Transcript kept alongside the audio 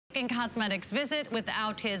Skinn Cosmetics visit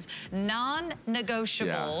without his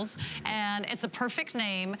non-negotiables, and it's a perfect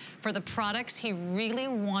name for the products he really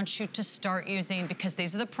wants you to start using, because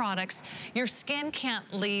these are the products your skin can't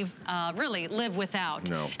really live without.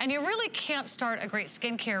 No. And you really can't start a great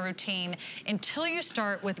skincare routine until you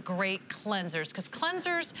start with great cleansers, because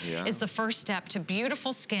cleansers is the first step to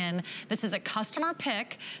beautiful skin. This is a customer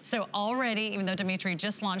pick, so already, even though Dimitri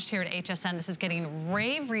just launched here at HSN, this is getting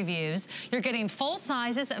rave reviews. You're getting full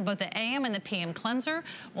sizes of both the AM and the PM cleanser.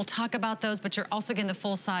 We'll talk about those, but you're also getting the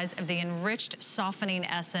full size of the Enriched Softening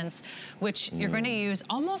Essence, which you're going to use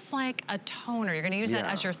almost like a toner. You're going to use that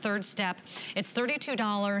as your third step. It's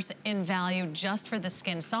 $32 in value just for the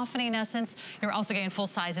Skin Softening Essence. You're also getting full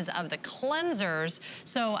sizes of the cleansers.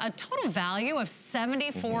 So a total value of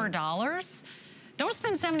 $74. Don't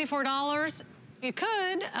spend $74. You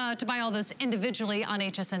could to buy all this individually on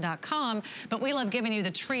hsn.com, but we love giving you the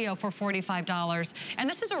trio for $45. And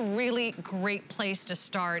this is a really great place to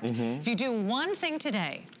start. If you do one thing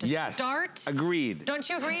today to start. Agreed. Don't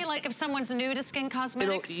you agree? Like if someone's new to Skinn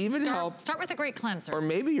Cosmetics, it'll even help. Start with a great cleanser. Or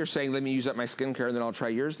maybe you're saying, let me use up my skincare and then I'll try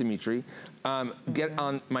yours, Dimitri. Get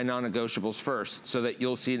on my non-negotiables first so that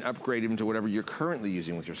you'll see an upgrade even to whatever you're currently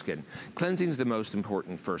using with your skin. Cleansing is the most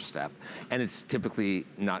important first step, and it's typically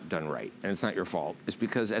not done right, and it's not your fault. It's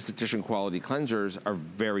because esthetician quality cleansers are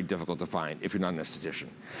very difficult to find if you're not an esthetician.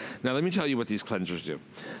 Now let me tell you what these cleansers do.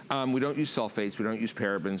 We don't use sulfates, we don't use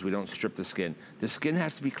parabens, we don't strip the skin. The skin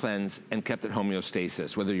has to be cleansed and kept at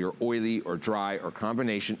homeostasis. Whether you're oily or dry or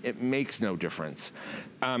combination, it makes no difference.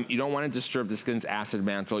 You don't want to disturb the skin's acid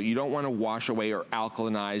mantle. You don't want to wash away or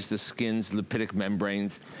alkalinize the skin's lipidic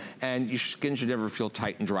membranes. And your skin should never feel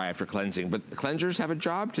tight and dry after cleansing. But cleansers have a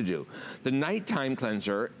job to do. The nighttime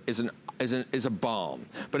cleanser is a balm,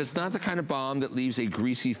 but it's not the kind of balm that leaves a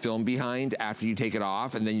greasy film behind after you take it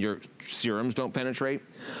off and then your serums don't penetrate.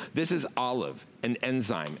 This is olive and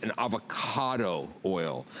enzyme and avocado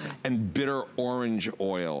oil and bitter orange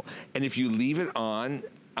oil. And if you leave it on,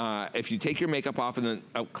 if you take your makeup off and then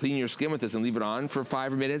clean your skin with this and leave it on for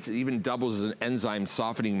 5 minutes, it even doubles as an enzyme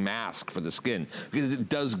softening mask for the skin because it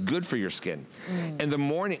does good for your skin. In the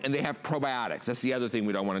morning, and they have probiotics. That's the other thing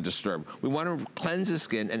we don't want to disturb. We want to cleanse the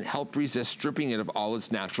skin and help resist stripping it of all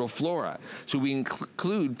its natural flora. So we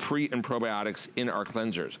include pre and probiotics in our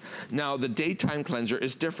cleansers. Now, the daytime cleanser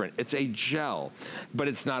is different. It's a gel, but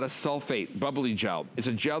it's not a sulfate bubbly gel. It's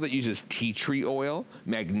a gel that uses tea tree oil,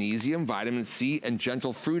 magnesium, vitamin C, and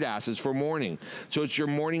gentle fruit acids for morning. So it's your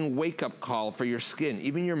morning wake-up call for your skin.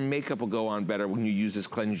 Even your makeup will go on better when you use this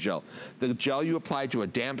cleanse gel. The gel you apply to a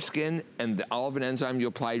damp skin and the olive and enzyme you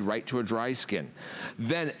apply right to a dry skin.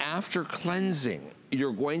 Then after cleansing,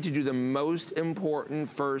 you're going to do the most important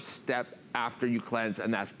first step after you cleanse,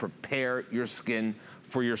 and that's prepare your skin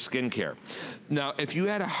for your skincare. Now, if you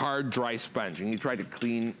had a hard, dry sponge and you tried to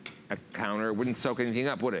clean a counter, it wouldn't soak anything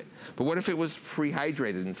up, would it? But what if it was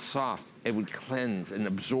pre-hydrated and soft? It would cleanse and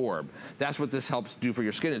absorb. That's what this helps do for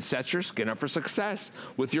your skin. It sets your skin up for success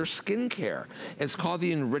with your skincare. It's called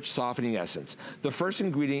the Enriched Softening Essence. The first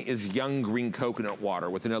ingredient is young green coconut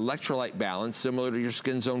water with an electrolyte balance similar to your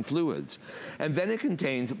skin's own fluids. And then it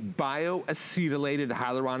contains bioacetylated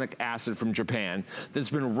hyaluronic acid from Japan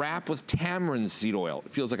that's been wrapped with tamarind seed oil.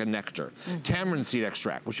 It feels like a nectar. Tamarind seed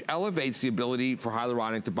extract, which elevates the ability for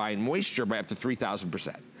hyaluronic to bind moisture by up to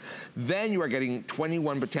 3,000%. Then you are getting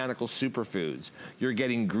 21 botanical superfoods. You're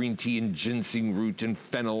getting green tea and ginseng root and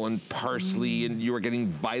fennel and parsley, and you are getting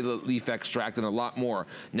violet leaf extract and a lot more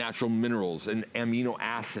natural minerals and amino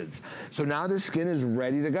acids. So now the skin is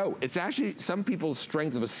ready to go. It's actually some people's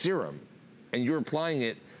strength of a serum, and you're applying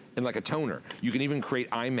it in like a toner. You can even create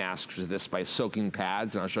eye masks with this by soaking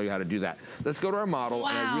pads, and I'll show you how to do that. Let's go to our model,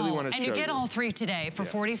 and I really want to show you. And you get all three today for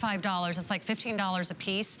 $45. It's like $15 a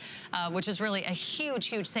piece, which is really a huge,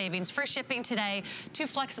 huge savings. Free shipping today, 2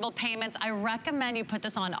 flexible payments. I recommend you put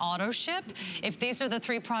this on auto ship. If these are the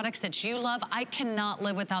 3 products that you love, I cannot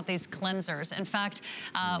live without these cleansers. In fact,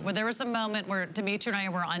 when there was a moment where Dimitri and I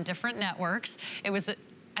were on different networks, it was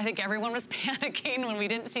I think everyone was panicking when we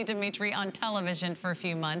didn't see Dimitri on television for a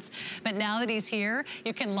few months. But now that he's here,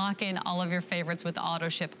 you can lock in all of your favorites with auto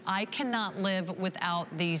ship. I cannot live without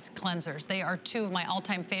these cleansers. They are 2 of my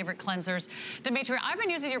all-time favorite cleansers. Dimitri, I've been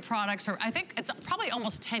using your products for, I think it's probably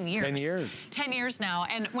almost 10 years. 10 years. 10 years now.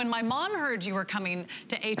 And when my mom heard you were coming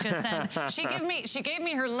to HSN, she gave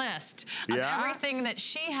me her list of everything that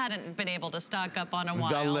she hadn't been able to stock up on a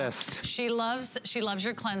while. The list. She loves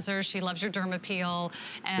your cleansers. She loves your Dermapeel.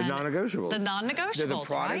 And the non-negotiables. The non-negotiables, They're the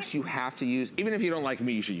products you have to use. Even if you don't like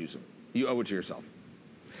me, you should use them. You owe it to yourself.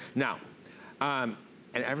 Now, and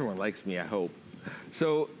everyone likes me, I hope.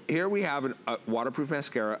 So here we have a waterproof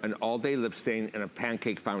mascara, an all-day lip stain, and a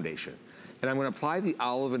pancake foundation. And I'm gonna apply the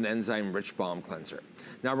Olive and Enzyme Rich Balm Cleanser.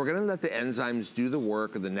 Now we're gonna let the enzymes do the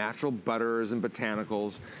work of the natural butters and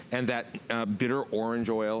botanicals and that bitter orange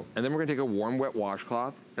oil, and then we're gonna take a warm, wet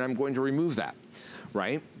washcloth, and I'm going to remove that,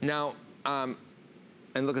 right? Now,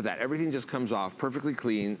 and look at that, everything just comes off perfectly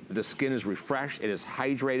clean. The skin is refreshed, it is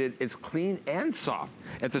hydrated, it's clean and soft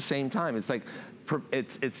at the same time. It's like,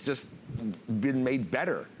 it's just been made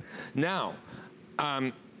better. Now,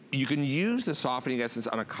 you can use the softening essence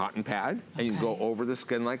on a cotton pad, and you can go over the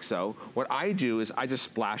skin like so. What I do is I just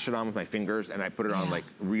splash it on with my fingers, and I put it on like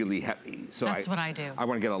really heavy. So that's what I do. I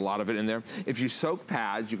wanna get a lot of it in there. If you soak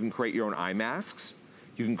pads, you can create your own eye masks.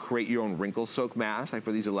 You can create your own wrinkle soak mask, like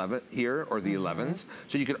for these 11 here, or the 11s.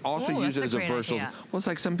 So you can also use it as a versatile, well, it's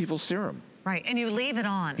like some people's serum. Right, and you leave it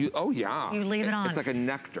on. Oh yeah. You leave it on. It's like a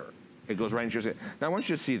nectar. It goes right into your skin. Now I want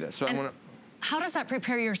you to see this. So I'm gonna. How does that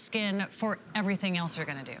prepare your skin for everything else you're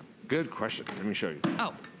gonna do? Good question, let me show you.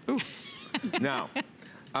 Oh. Ooh. Now,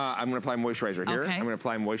 I'm gonna apply moisturizer here. Okay. I'm gonna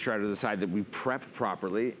apply moisturizer to the side that we prepped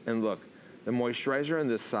properly. And look, the moisturizer on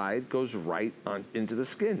this side goes right on into the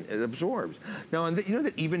skin. It absorbs. Now, you know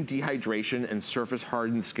that even dehydration and surface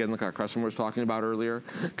hardened skin, like our customer was talking about earlier,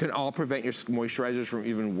 can all prevent your moisturizers from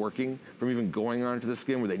even working, from even going onto the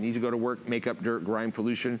skin where they need to go to work, makeup, dirt, grime,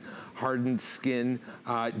 pollution, hardened skin,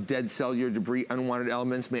 dead cellular debris, unwanted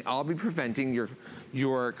elements may all be preventing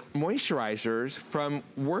your moisturizers from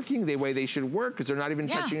working the way they should work because they're not even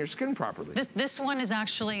touching your skin properly. This one is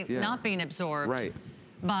actually not being absorbed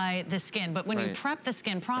by the skin, but when you prep the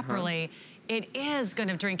skin properly, it is going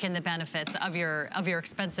to drink in the benefits of your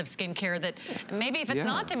expensive skincare that maybe if it's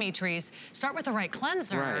not Dimitri's, start with the right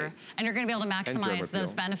cleanser and you're going to be able to maximize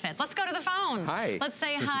those benefits. Let's go to the phones. Hi. Let's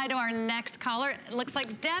say hi to our next caller. It looks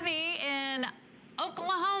like Debbie in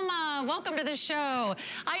Oklahoma. Welcome to the show.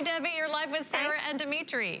 Hi, Debbie. You're live with Sarah and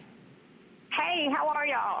Dimitri. Hey, how are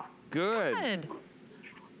y'all? Good. Good.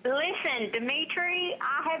 Listen, Dimitri,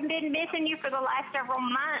 I have been missing you for the last several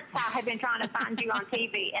months. I have been trying to find you on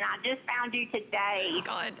TV, and I just found you today.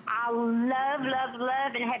 Good. I love, love,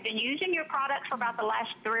 love, and have been using your products for about the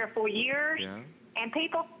last 3 or 4 years. Yeah. And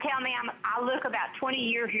people tell me I look about 20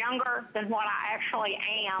 years younger than what I actually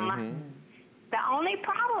am. The only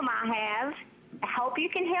problem I have, I hope you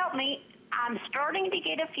can help me, I'm starting to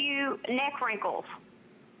get a few neck wrinkles.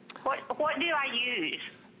 What do I use?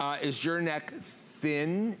 Is your neck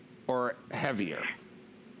thin or heavier?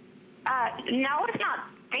 No, it's not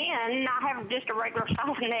thin. I have just a regular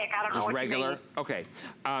size neck. I don't know what regular? you mean. Okay.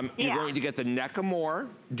 You're going to get the Neckamore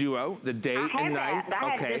Duo, the day and night.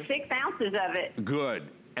 I have just 6 ounces of it. Good.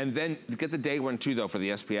 And then get the day one too, though, for the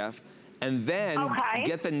SPF. And then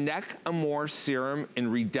get the Neckamore serum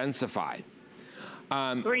in Redensify.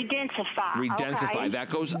 Redensify. Redensify. Okay.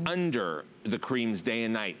 That goes under the creams day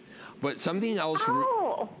and night. But something else,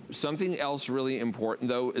 really important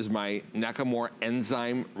though is my Neckamore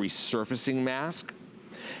Enzyme Resurfacing Mask,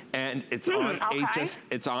 and it's on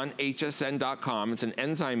hsn.com. It's an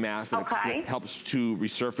enzyme mask that helps to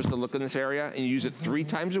resurface the look in this area, and you use it 3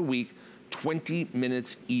 times a week, 20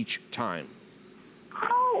 minutes each time.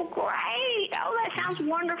 Oh, great. Oh, that sounds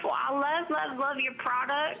wonderful. I love, love, love your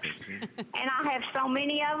products. And I have so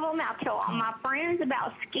many of them. I tell all my friends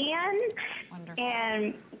about Skinn. Wonderful.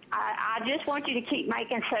 And I just want you to keep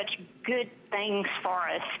making such good things for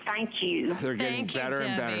us. Thank you. They're getting better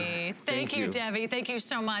and better. Thank you, Debbie. Thank you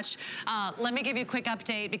so much. Let me give you a quick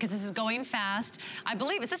update because this is going fast. I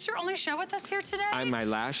believe, is this your only show with us here today? My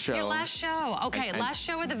last show. Your last show. Okay, last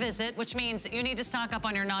show of the visit, which means you need to stock up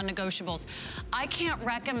on your non-negotiables. I can't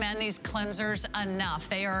recommend these cleansers enough.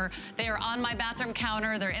 They are on my bathroom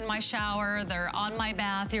counter. They're in my shower. They're on my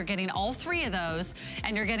bath. You're getting all 3 of those,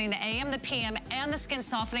 and you're getting the AM, the PM, and the Skin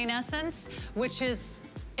Softening Essence, which is,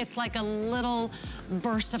 it's like a little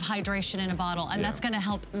burst of hydration in a bottle, and that's gonna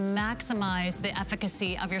help maximize the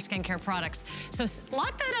efficacy of your skincare products. So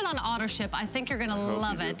lock that in on auto ship. I think you're gonna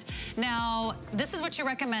love it. Now, this is what you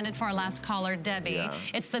recommended for our last caller, Debbie.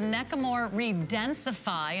 It's the Neckamore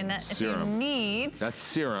Redensify, and that if you need... That's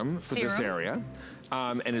serum for this area,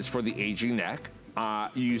 and it's for the aging neck.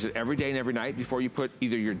 You use it every day and every night before you put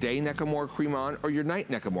either your day Neckamore cream on or your night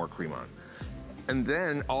Neckamore cream on. And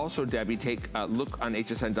then also, Debbie, take a look on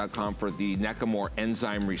hsn.com for the Neckamore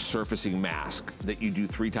Enzyme Resurfacing Mask that you do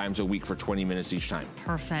 3 times a week for 20 minutes each time.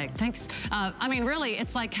 Perfect, thanks. I mean, really,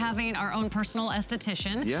 it's like having our own personal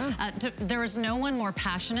esthetician. There is no one more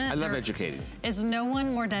passionate. I love educating. Is no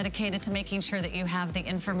one more dedicated to making sure that you have the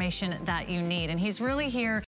information that you need. And he's really here